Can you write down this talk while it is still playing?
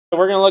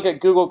We're going to look at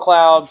Google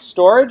Cloud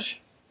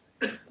Storage.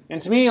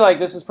 And to me, like,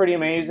 this is pretty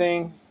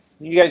amazing.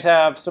 You guys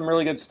have some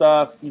really good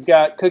stuff. You've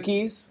got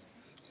cookies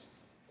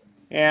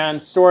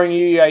and storing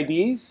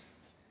UUIDs.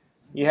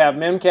 You have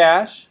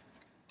Memcache,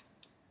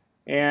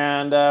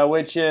 and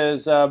which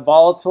is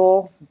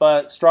volatile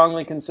but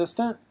strongly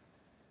consistent.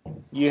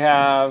 You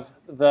have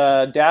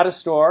the data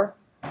store,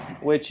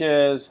 which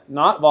is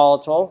not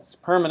volatile. It's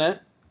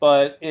permanent,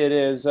 but it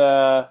is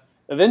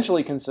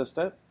eventually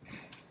consistent,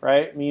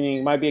 right? Meaning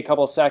it might be a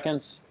couple of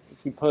seconds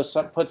if you put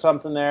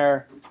something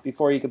there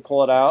before you could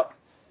pull it out.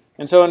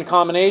 And so in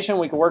combination,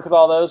 we can work with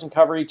all those and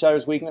cover each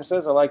other's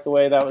weaknesses. I like the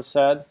way that was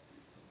said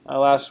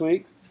last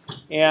week.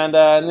 And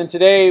then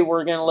today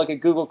we're going to look at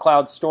Google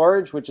Cloud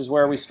Storage, which is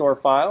where we store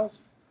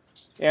files.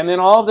 And then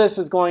all of this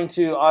is going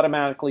to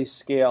automatically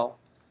scale.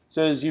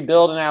 So as you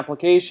build an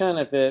application,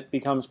 if it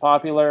becomes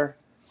popular,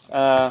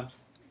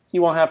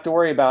 you won't have to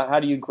worry about how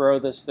do you grow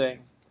this thing.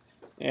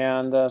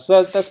 And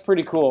so that's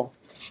pretty cool.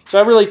 So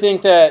I really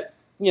think that,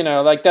 you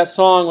know, like that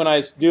song when I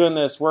was doing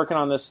this, working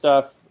on this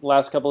stuff the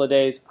last couple of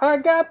days, I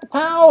got the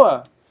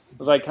power,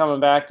 was like coming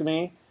back to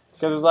me.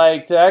 Because it's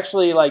like to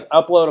actually like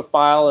upload a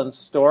file and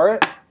store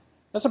it,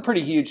 that's a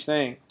pretty huge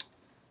thing.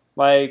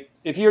 Like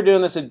if you were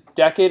doing this a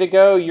decade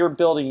ago, you're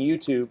building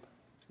YouTube,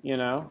 you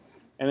know,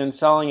 and then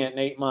selling it in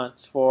 8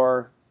 months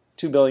for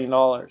 $2 billion.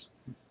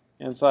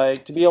 And it's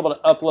like to be able to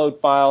upload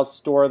files,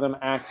 store them,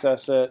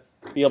 access it,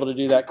 be able to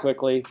do that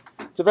quickly.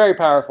 It's a very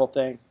powerful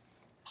thing.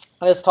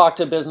 I just talked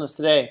to a business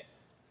today.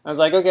 I was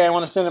like, okay, I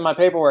want to send in my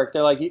paperwork.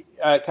 They're like,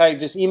 can I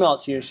just email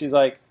it to you? She's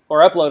like,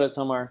 or upload it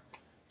somewhere.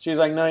 She's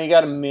like, no, you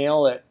got to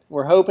mail it.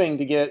 We're hoping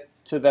to get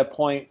to that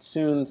point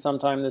soon,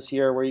 sometime this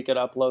year, where you could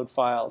upload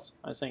files.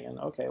 I was thinking,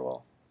 okay,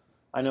 well,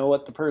 I know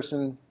what the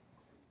person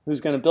who's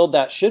going to build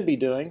that should be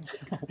doing,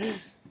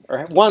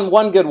 or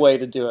one good way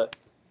to do it.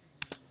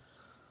 So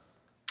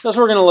that's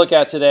what we're going to look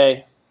at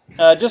today.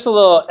 Just a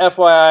little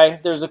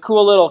FYI, there's a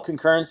cool little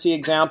concurrency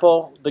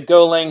example, the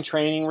Golang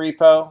training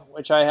repo,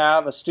 which I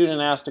have. A student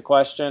asked a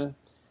question,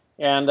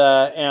 and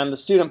the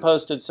student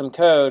posted some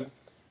code.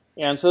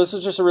 And so this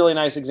is just a really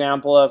nice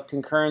example of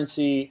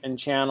concurrency and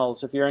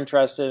channels. If you're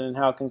interested in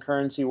how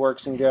concurrency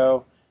works in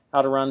Go,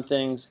 how to run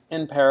things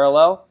in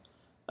parallel.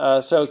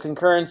 So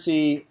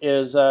concurrency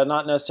is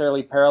not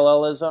necessarily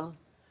parallelism.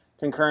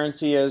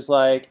 Concurrency is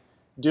like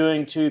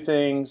doing two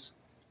things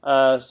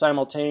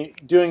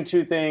doing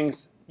two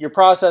things. Your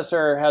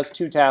processor has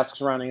two tasks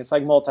running. It's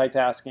like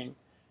multitasking.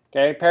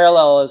 Okay?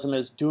 Parallelism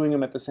is doing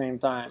them at the same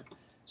time.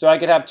 So I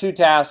could have two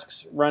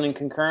tasks running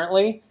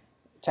concurrently,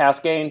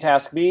 task A and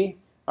task B.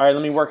 All right,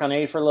 let me work on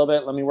A for a little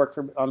bit. Let me work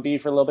on B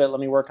for a little bit. Let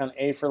me work on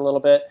A for a little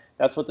bit.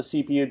 That's what the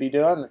CPU would be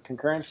doing. The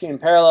concurrency and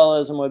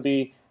parallelism would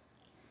be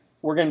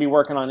we're going to be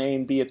working on A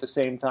and B at the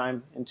same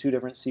time in two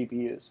different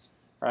CPUs,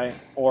 right?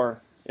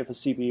 Or if a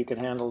CPU can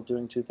handle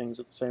doing two things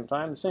at the same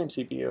time, the same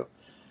CPU.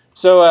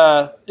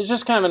 So it's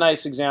just kind of a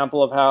nice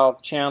example of how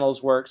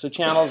channels work. So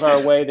channels are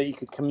a way that you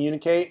could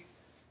communicate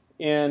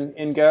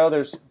in Go.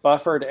 There's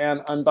buffered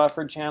and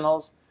unbuffered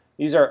channels.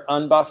 These are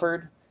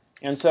unbuffered.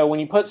 And so when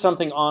you put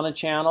something on a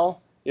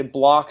channel, it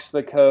blocks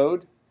the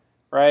code,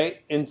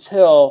 right,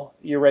 until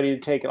you're ready to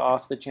take it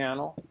off the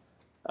channel.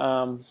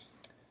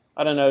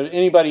 I don't know,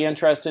 anybody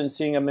interested in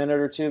seeing a minute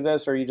or two of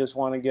this, or you just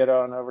want to get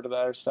on over to the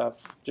other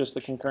stuff, just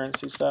the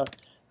concurrency stuff?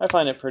 I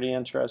find it pretty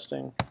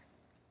interesting.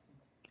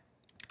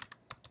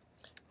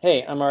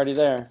 Hey, I'm already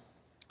there,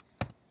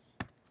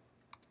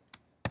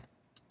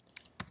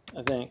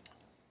 I think.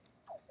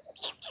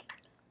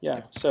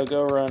 Yeah, so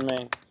go run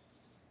main.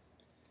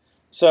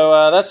 So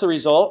that's the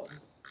result.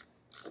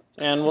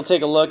 And we'll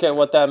take a look at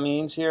what that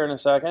means here in a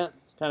second.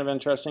 Kind of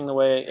interesting the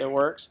way it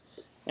works.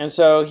 And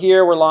so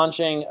here we're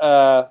launching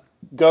a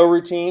Go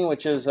routine,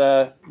 which is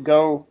a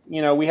Go,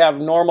 we have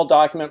normal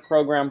document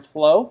program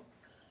flow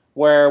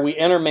where we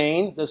enter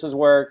main. This is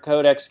where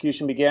code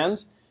execution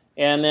begins.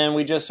 And then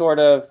we just sort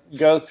of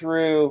go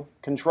through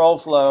control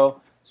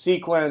flow,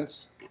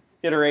 sequence,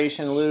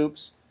 iteration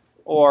loops,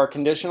 or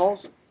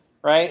conditionals,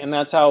 right? And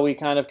that's how we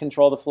kind of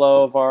control the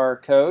flow of our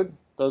code.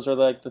 Those are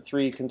like the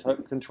three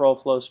control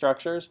flow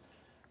structures.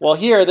 Well,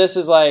 here, this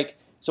is like,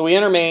 so we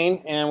enter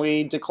main, and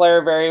we declare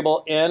a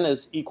variable n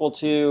is equal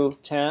to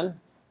 10.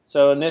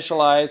 So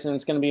initialize, and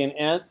it's going to be an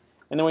int.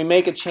 And then we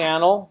make a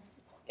channel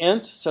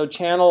int. So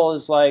channel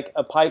is like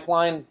a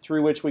pipeline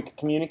through which we could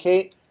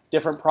communicate.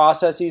 Different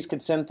processes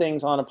could send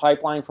things on a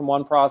pipeline from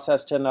one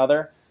process to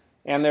another.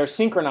 And they're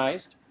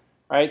synchronized,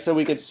 right? So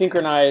we could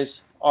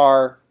synchronize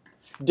our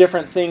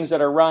different things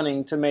that are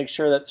running to make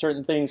sure that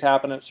certain things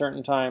happen at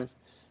certain times.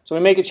 So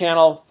we make a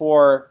channel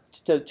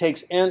that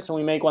takes ints, and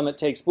we make one that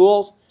takes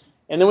bools.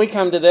 And then we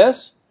come to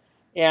this,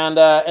 and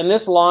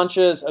this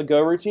launches a Go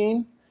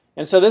routine.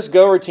 And so this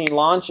Go routine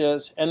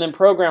launches, and then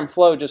program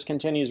flow just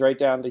continues right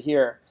down to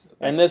here.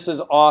 And this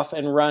is off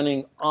and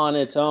running on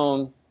its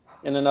own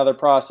in another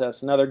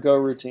process, another Go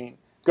routine.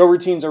 Go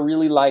routines are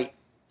really light.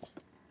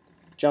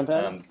 Jump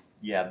in?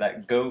 Yeah,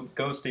 that go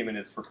statement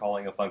is for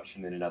calling a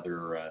function in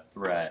another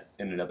thread,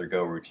 in another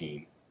Go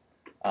routine.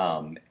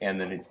 And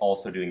then it's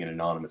also doing an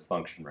anonymous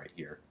function right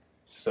here.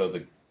 So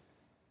the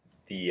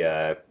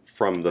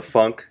from the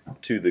func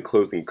to the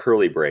closing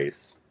curly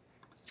brace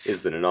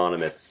is an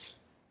anonymous,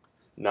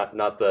 not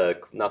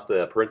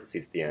the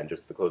parentheses at the end,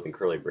 just the closing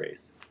curly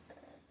brace.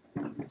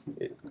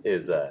 It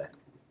is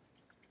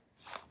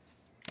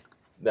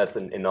that's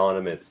an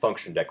anonymous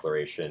function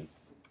declaration,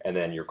 and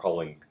then you're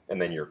calling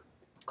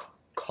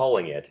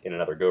it in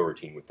another go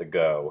routine with the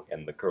go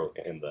and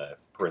the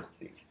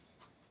parentheses.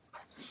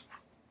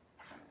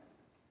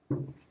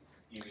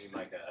 You mean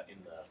like in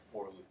the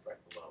for loop right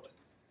below it?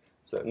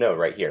 So no,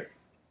 right here.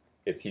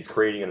 He's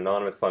creating an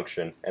anonymous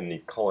function, and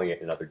he's calling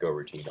it another go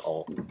routine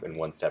all in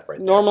one step right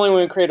there. Normally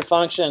when we create a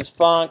function, it's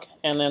func,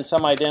 and then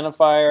some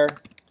identifier,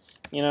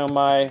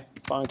 my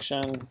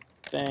function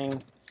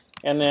thing,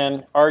 and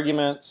then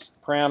arguments,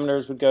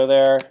 parameters would go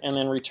there, and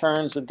then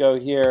returns would go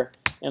here,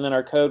 and then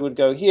our code would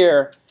go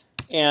here,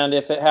 and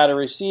if it had a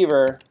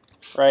receiver,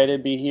 right,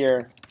 it'd be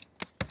here.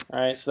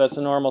 Right, so that's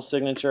a normal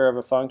signature of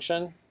a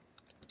function.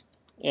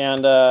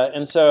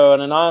 And so an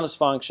anonymous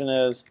function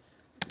is,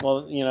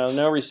 well,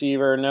 no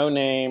receiver, no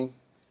name.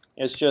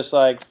 It's just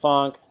like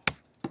func,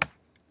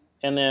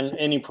 and then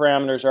any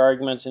parameters or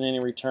arguments and any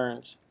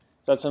returns.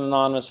 So that's an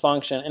anonymous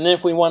function. And then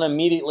if we want to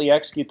immediately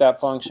execute that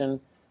function,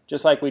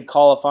 just like we'd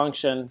call a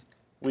function,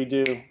 we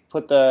do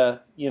put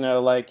the,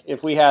 like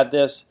if we had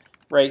this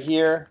right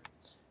here,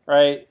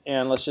 right,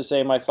 and let's just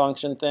say my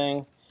function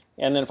thing,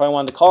 and then if I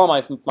wanted to call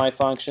my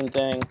function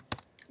thing,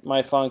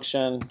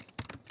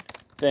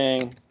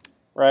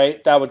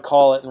 right, that would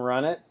call it and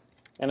run it.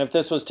 And if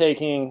this was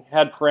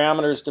had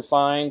parameters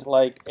defined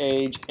like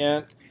age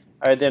int,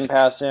 I'd then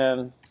pass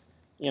in,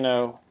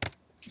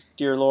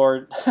 dear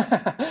Lord,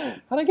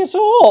 how'd I get so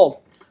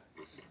old?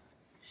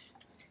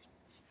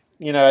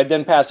 I'd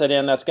then pass that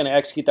in. That's going to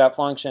execute that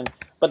function.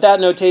 But that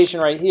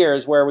notation right here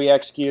is where we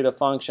execute a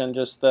function,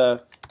 because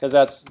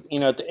that's,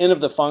 at the end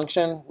of the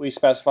function, we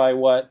specify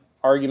what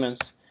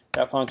arguments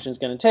that function is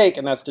going to take,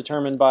 and that's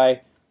determined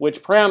by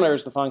which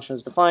parameters the function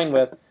is defined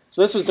with.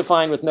 So this was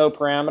defined with no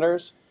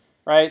parameters,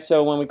 right?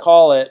 So when we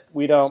call it,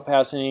 we don't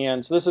pass any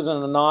in. So this is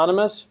an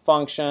anonymous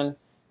function,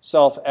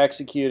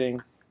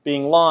 self-executing,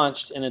 being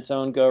launched in its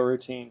own go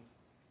routine.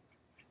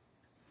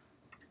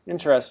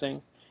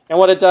 Interesting. And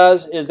what it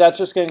does is that's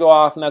just going to go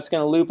off, and that's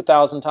going to loop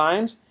 1,000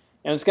 times,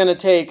 and it's going to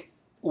take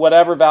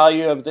whatever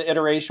value of the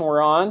iteration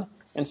we're on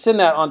and send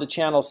that onto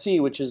channel C,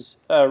 which is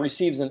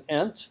receives an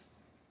int,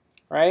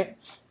 right?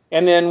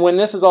 And then when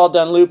this is all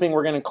done looping,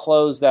 we're going to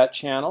close that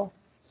channel.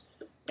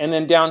 And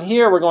then down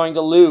here, we're going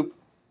to loop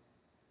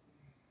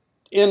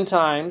n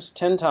times,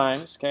 10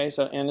 times. Okay,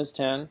 so n is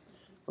 10.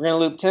 We're going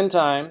to loop 10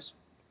 times.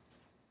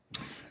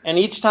 And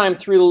each time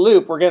through the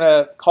loop, we're going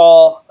to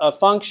call a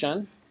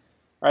function.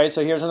 Right,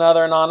 so here's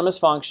another anonymous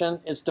function.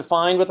 It's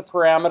defined with a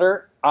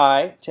parameter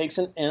I, takes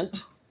an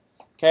int.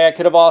 Okay, I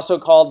could have also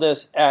called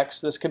this x.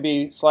 This could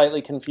be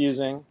slightly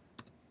confusing.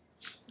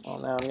 Well,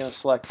 now I'm going to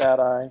select that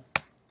I.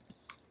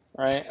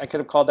 Right, I could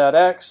have called that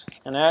x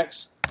and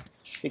x.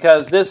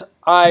 Because this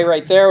I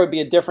right there would be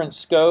a different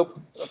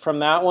scope from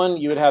that one.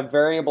 You would have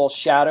variable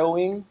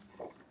shadowing,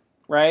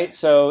 right?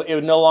 So it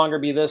would no longer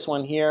be this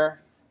one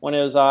here. When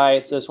it was I,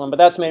 it's this one. But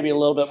that's maybe a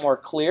little bit more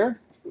clear.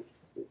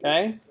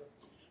 Okay?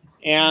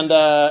 And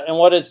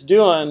what it's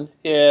doing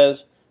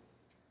is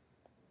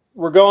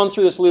we're going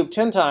through this loop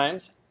 10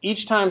 times.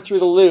 Each time through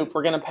the loop,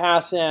 we're going to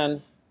pass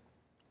in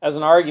as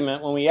an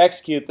argument when we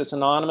execute this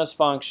anonymous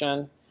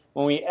function.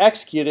 When we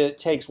execute it, it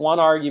takes one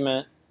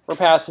argument. We're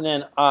passing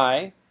in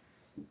I,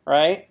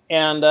 right?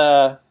 And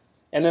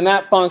then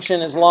that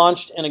function is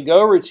launched in a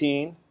go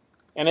routine,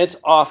 and it's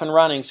off and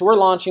running. So we're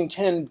launching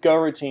 10 go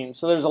routines.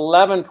 So there's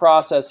 11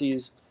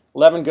 processes,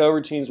 11 go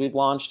routines we've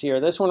launched here.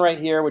 This one right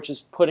here, which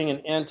is putting an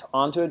int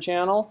onto a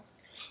channel.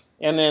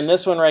 And then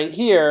this one right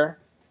here,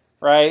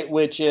 right,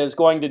 which is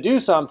going to do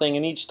something,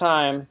 and each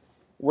time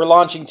we're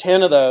launching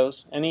 10 of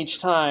those, and each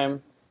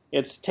time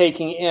it's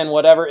taking in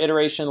whatever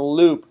iteration of the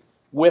loop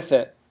with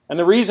it. And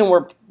the reason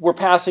we're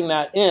passing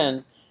that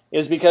in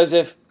is because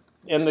if,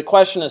 and the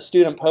question a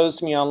student posed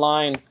to me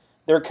online,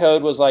 their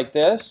code was like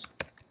this,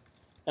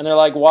 and they're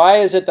like, why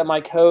is it that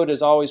my code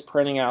is always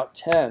printing out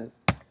 10,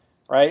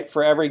 right,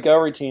 for every go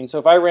routine? So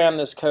if I ran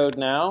this code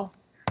now,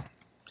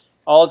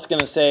 all it's going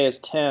to say is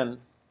 10,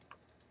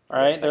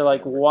 right? They're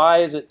like, why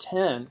is it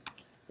 10?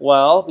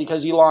 Well,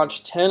 because you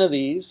launched 10 of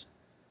these,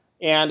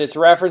 and it's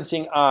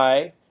referencing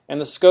I,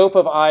 and the scope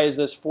of I is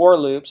this for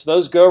loop. So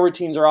those go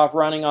routines are off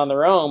running on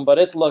their own, but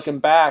it's looking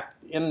back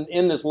in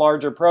this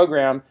larger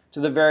program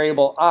to the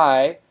variable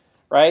I,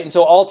 right? And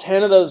so all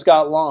 10 of those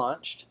got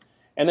launched,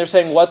 and they're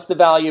saying, what's the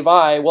value of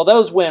I? Well,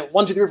 those went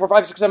 1, 2, 3, 4,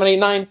 5, 6, 7, 8,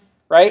 9,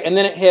 right? And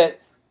then it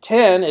hit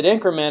 10, it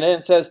incremented,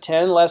 it says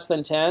 10 less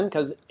than 10,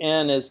 because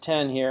n is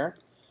 10 here.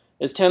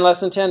 Is 10 less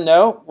than 10?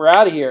 No, we're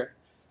out of here.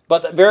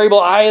 But the variable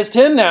I is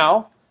 10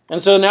 now,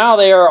 and so now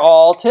they are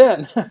all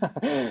 10,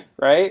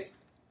 right?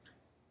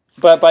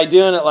 But by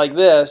doing it like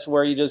this,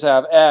 where you just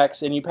have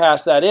x and you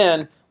pass that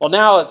in, well,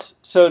 now it's,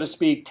 so to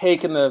speak,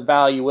 taking the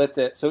value with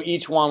it. So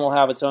each one will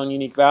have its own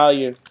unique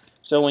value.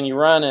 So when you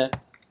run it,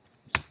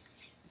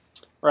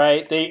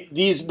 right?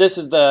 This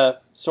is the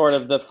sort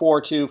of the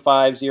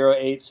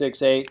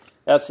 4250868.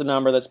 That's the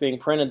number that's being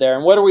printed there.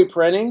 And what are we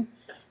printing?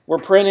 We're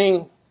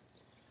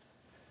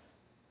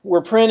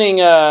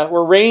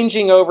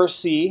ranging over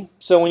C.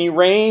 So when you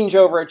range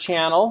over a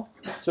channel,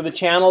 so the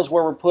channel is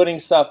where we're putting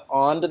stuff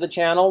onto the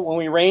channel. When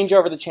we range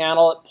over the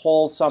channel, it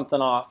pulls something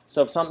off.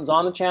 So if something's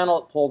on the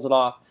channel, it pulls it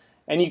off.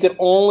 And you can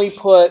only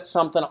put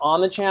something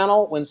on the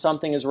channel when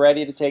something is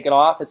ready to take it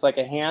off. It's like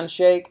a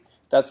handshake.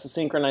 That's the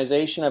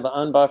synchronization of an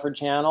unbuffered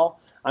channel.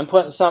 I'm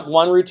putting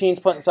one routine's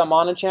putting something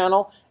on a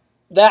channel.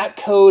 That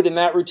code in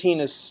that routine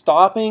is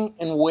stopping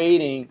and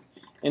waiting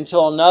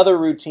until another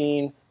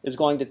routine is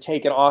going to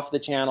take it off the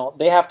channel.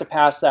 They have to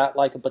pass that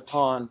like a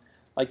baton,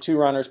 like two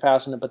runners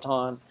passing a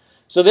baton.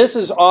 So this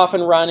is off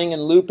and running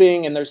and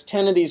looping, and there's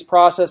 10 of these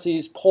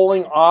processes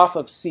pulling off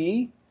of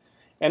C.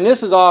 And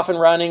this is off and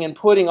running and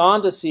putting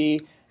onto C,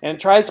 and it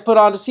tries to put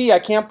onto C.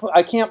 I'm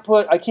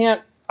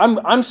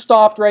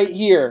stopped right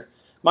here.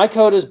 My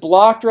code is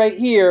blocked right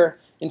here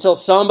until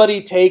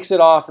somebody takes it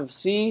off of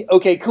C.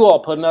 Okay, cool, I'll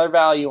put another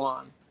value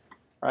on,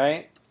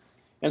 right?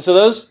 And so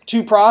those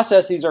two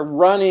processes are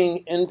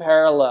running in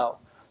parallel.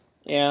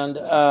 And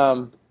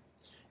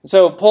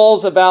so it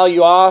pulls a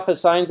value off,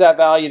 assigns that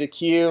value to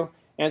Q,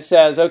 and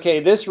says, okay,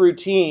 this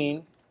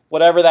routine,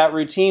 whatever that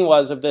routine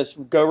was of this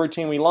Go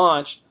routine we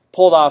launched,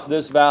 pulled off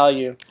this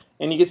value.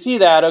 And you can see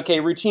that, okay,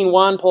 routine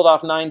 1 pulled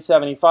off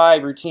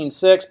 975, routine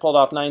 6 pulled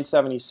off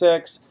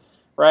 976,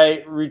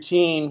 right?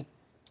 Routine,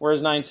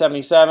 where's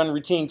 977?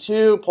 Routine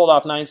 2 pulled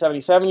off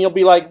 977. You'll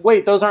be like,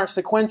 wait, those aren't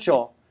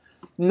sequential.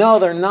 No,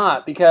 they're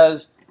not,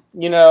 because,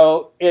 you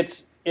know,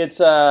 it's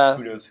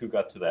who knows who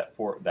got to that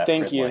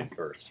print line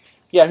first?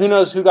 Yeah, who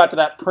knows who got to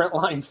that print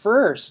line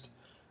first,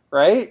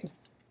 right?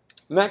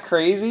 Isn't that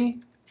crazy?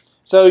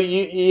 So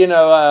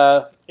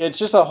it's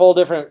just a whole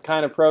different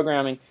kind of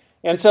programming.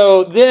 And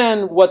so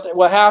then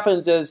what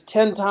happens is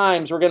 10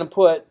 times we're going to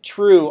put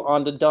true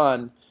onto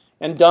done,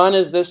 and done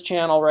is this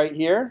channel right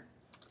here.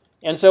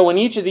 And so when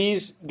each of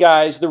these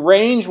guys, the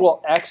range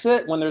will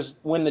exit when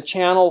the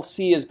channel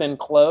C has been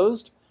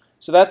closed.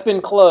 So that's been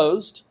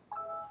closed.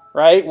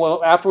 Right?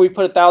 Well, after we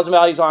put 1,000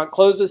 values on, it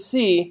closes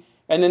C,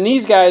 and then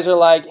these guys are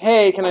like,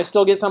 hey, can I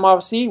still get some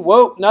off C?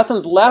 Whoa,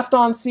 nothing's left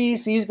on C.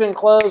 C's been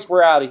closed.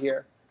 We're out of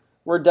here.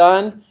 We're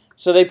done.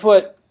 So they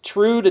put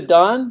true to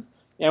done,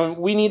 and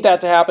we need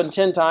that to happen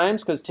 10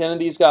 times because 10 of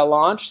these got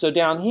launched. So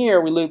down here,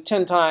 we loop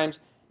 10 times,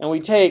 and we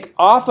take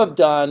off of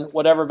done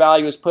whatever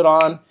value is put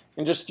on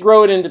and just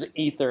throw it into the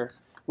ether.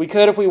 We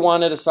could, if we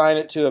wanted, assign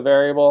it to a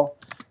variable,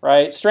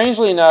 right?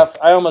 Strangely enough,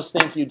 I almost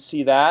think you'd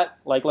see that.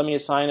 Like, let me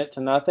assign it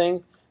to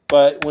nothing.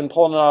 But when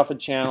pulling it off a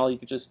channel, you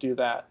could just do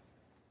that.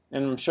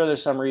 And I'm sure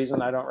there's some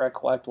reason, I don't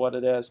recollect what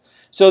it is.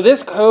 So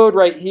this code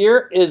right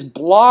here is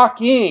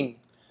blocking.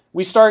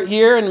 We start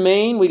here in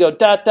main, we go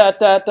dot, dot,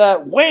 dot,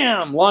 dot,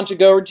 wham, launch a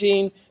Go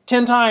routine.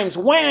 10 times,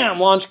 wham,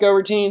 launch Go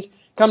routines.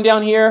 Come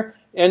down here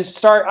and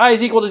start I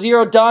is equal to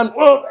 0, done.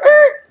 Whoa,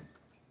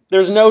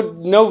 there's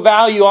no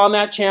value on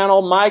that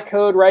channel. My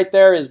code right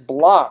there is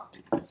blocked,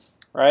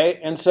 right?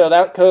 And so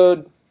that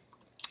code,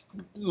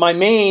 my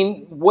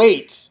main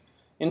waits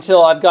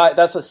until I've got,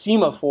 that's a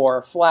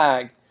semaphore,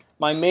 flag.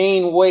 My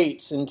main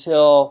waits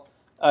until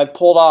I've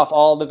pulled off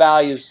all the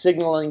values,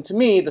 signaling to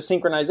me the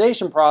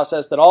synchronization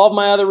process that all of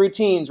my other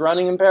routines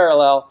running in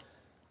parallel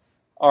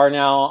are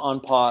now on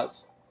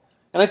pause.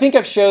 And I think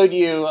I've showed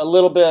you a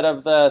little bit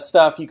of the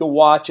stuff you can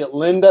watch at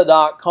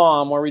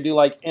lynda.com where we do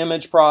like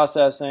image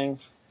processing,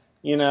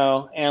 you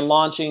know, and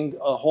launching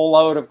a whole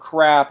load of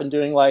crap and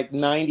doing like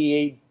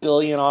 98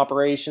 billion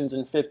operations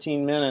in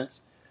 15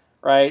 minutes.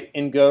 Right,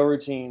 in Go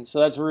routines.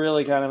 So that's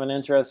really kind of an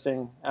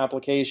interesting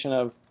application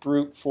of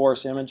brute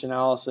force image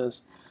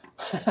analysis.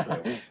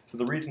 So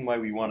the reason why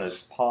we want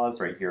to pause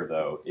right here,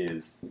 though,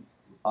 is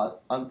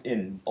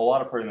in a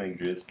lot of programming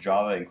languages,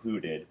 Java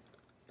included,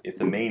 if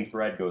the main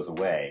thread goes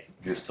away,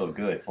 you're still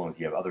good as long as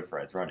you have other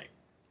threads running.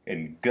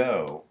 In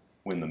Go,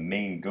 when the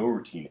main Go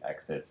routine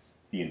exits,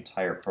 the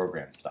entire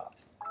program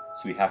stops.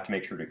 So we have to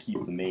make sure to keep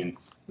the main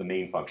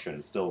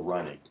function still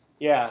running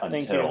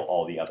until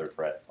all the other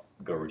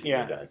Go routines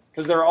are done.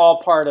 Because they're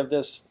all part of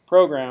this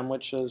program,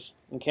 which is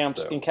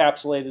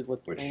encapsulated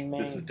with main.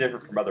 This is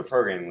different from other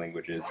programming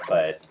languages,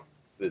 but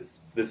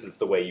this is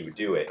the way you would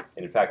do it.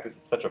 And in fact, this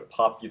is such a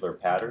popular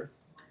pattern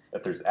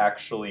that there's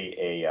actually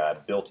a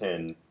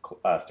built-in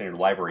standard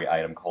library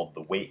item called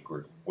the wait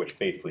group, which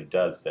basically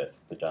does this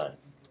with the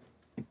dones.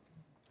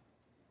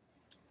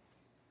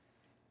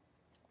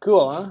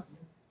 Cool, huh?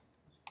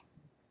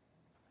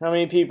 How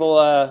many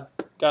people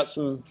got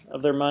some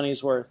of their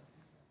money's worth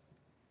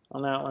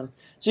on that one?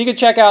 So you can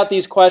check out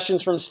these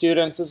questions from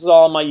students. This is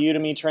all my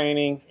Udemy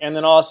training, and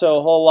then also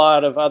a whole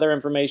lot of other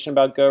information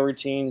about Go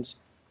routines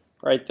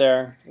right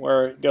there,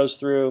 where it goes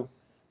through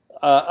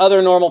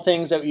other normal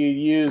things that you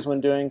use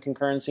when doing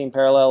concurrency and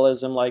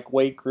parallelism, like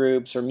wait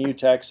groups or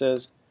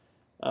mutexes,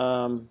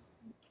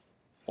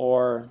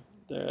 or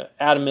the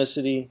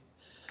atomicity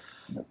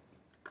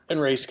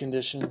and race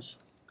conditions.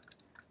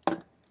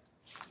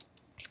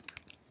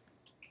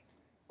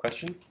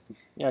 Questions?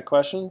 Yeah,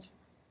 questions?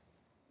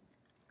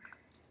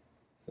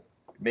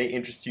 may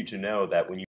interest you to know that when you